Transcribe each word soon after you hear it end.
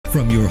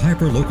From your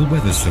hyper-local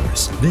weather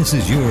source, this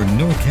is your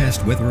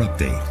Norcast Weather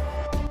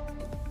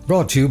Update.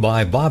 Brought to you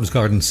by Bob's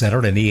Garden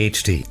Center and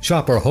EHT.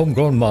 Shop our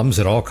homegrown mums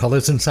in all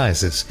colors and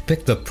sizes.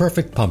 Pick the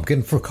perfect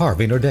pumpkin for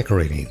carving or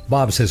decorating.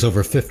 Bob's has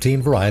over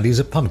 15 varieties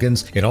of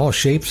pumpkins in all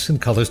shapes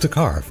and colors to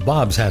carve.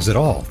 Bob's has it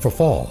all for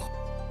fall.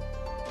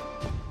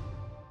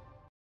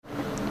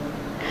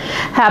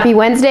 Happy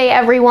Wednesday,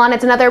 everyone.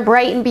 It's another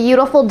bright and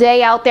beautiful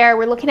day out there.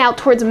 We're looking out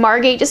towards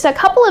Margate. Just a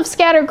couple of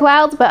scattered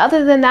clouds, but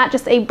other than that,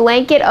 just a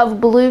blanket of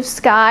blue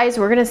skies.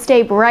 We're going to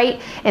stay bright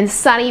and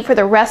sunny for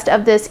the rest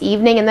of this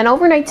evening. And then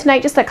overnight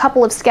tonight, just a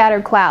couple of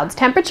scattered clouds.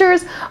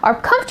 Temperatures are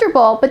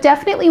comfortable, but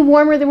definitely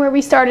warmer than where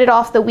we started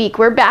off the week.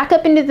 We're back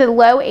up into the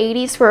low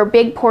 80s for a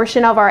big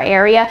portion of our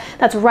area.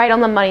 That's right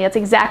on the money. That's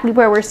exactly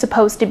where we're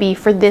supposed to be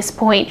for this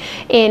point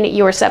in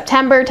your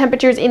September.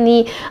 Temperatures in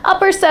the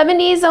upper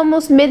 70s,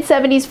 almost mid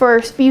 70s for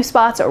a few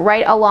spots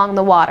right along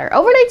the water.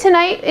 Overnight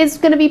tonight is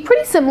going to be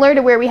pretty similar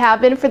to where we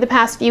have been for the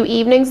past few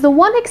evenings. The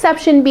one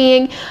exception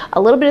being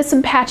a little bit of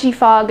some patchy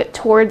fog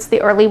towards the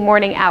early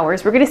morning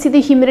hours. We're going to see the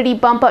humidity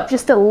bump up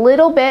just a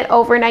little bit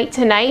overnight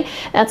tonight.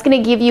 That's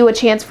going to give you a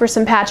chance for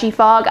some patchy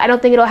fog. I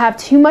don't think it'll have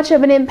too much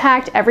of an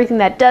impact. Everything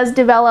that does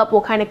develop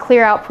will kind of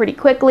clear out pretty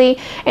quickly.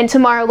 And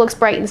tomorrow looks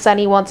bright and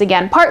sunny once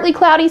again. Partly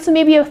cloudy, so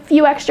maybe a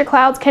few extra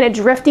clouds kind of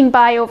drifting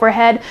by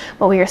overhead,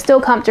 but we are still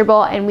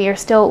comfortable and we are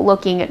still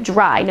looking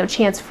dry. No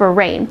chance for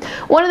rain.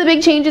 One of the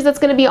big changes that's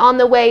going to be on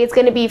the way is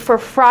going to be for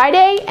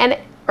Friday and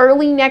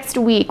early next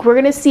week. We're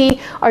going to see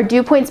our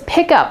dew points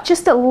pick up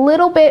just a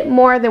little bit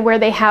more than where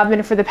they have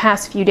been for the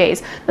past few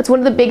days. That's one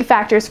of the big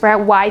factors for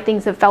why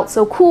things have felt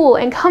so cool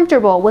and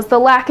comfortable, was the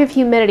lack of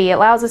humidity. It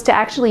allows us to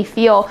actually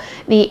feel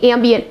the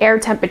ambient air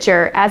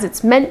temperature as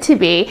it's meant to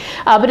be.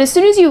 But as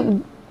soon as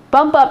you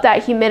bump up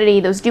that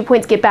humidity, those dew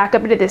points get back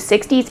up into the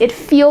 60s, it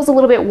feels a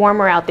little bit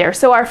warmer out there.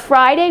 So our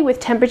Friday with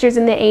temperatures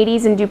in the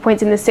 80s and dew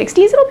points in the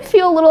 60s, it'll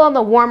feel a little on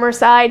the warmer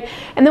side.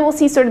 And then we'll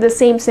see sort of the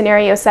same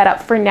scenario set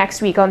up for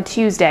next week on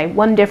Tuesday.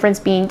 One difference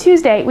being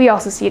Tuesday, we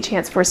also see a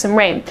chance for some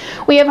rain.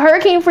 We have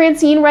Hurricane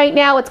Francine right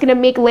now. It's going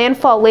to make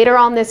landfall later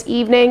on this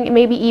evening,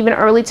 maybe even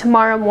early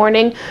tomorrow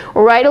morning,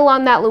 right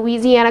along that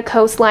Louisiana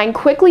coastline.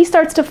 Quickly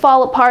starts to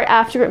fall apart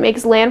after it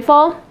makes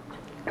landfall.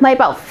 By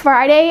about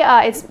Friday,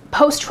 it's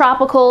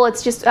post-tropical,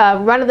 it's just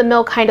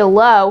run-of-the-mill kind of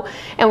low,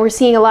 and we're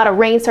seeing a lot of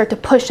rain start to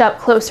push up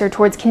closer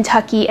towards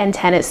Kentucky and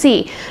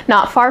Tennessee.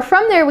 Not far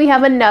from there, we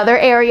have another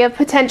area of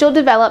potential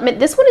development.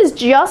 This one is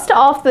just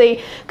off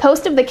the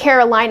coast of the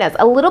Carolinas.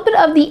 A little bit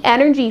of the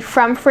energy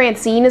from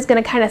Francine is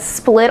going to kind of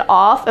split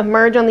off,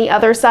 emerge on the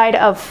other side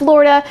of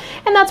Florida,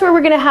 and that's where we're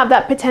going to have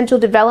that potential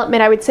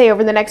development, I would say,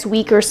 over the next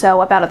week or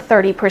so, about a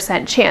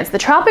 30% chance. The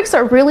tropics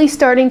are really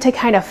starting to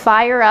kind of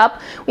fire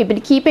up. We've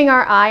been keeping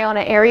our eye on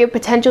an area of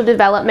potential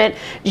development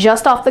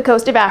just off the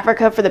coast of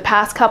Africa for the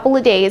past couple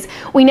of days.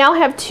 We now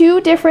have two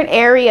different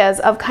areas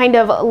of kind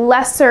of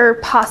lesser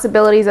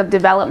possibilities of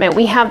development.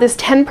 We have this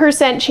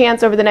 10%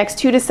 chance over the next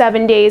 2 to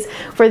 7 days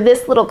for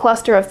this little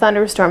cluster of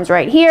thunderstorms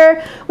right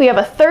here. We have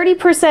a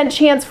 30%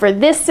 chance for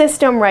this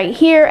system right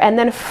here, and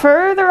then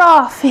further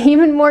off,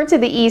 even more to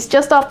the east,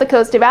 just off the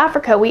coast of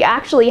Africa, we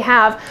actually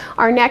have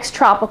our next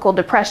tropical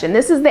depression.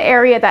 This is the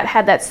area that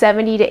had that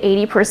 70 to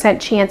 80%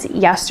 chance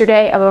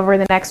yesterday of over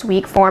the next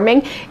week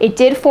forming. It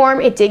did form,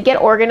 it did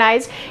get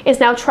organized. It's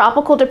now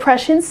Tropical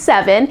Depression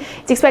 7.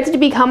 It's expected to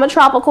become a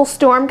tropical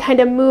storm, kind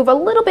of move a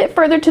little bit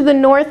further to the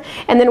north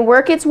and then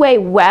work its way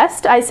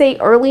west. I say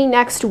early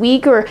next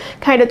week or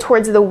kind of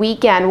towards the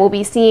weekend, we'll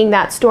be seeing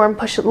that storm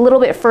push a little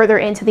bit further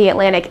into the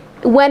Atlantic.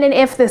 When and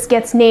if this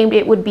gets named,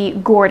 it would be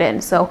Gordon.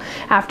 So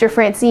after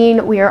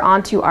Francine, we are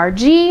on to our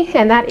G,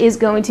 and that is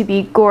going to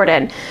be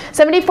Gordon.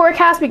 7-day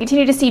forecast, we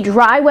continue to see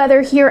dry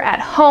weather here at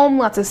home,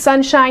 lots of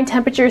sunshine,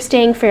 temperatures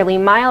staying fairly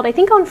mild. I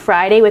think on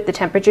Friday, with the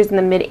temperatures in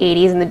the mid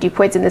 80s and the dew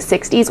points in the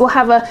 60s, we'll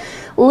have a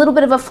little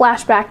bit of a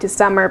flashback to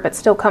summer, but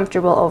still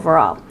comfortable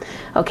overall.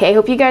 Okay,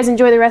 hope you guys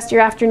enjoy the rest of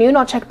your afternoon.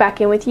 I'll check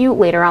back in with you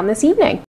later on this evening.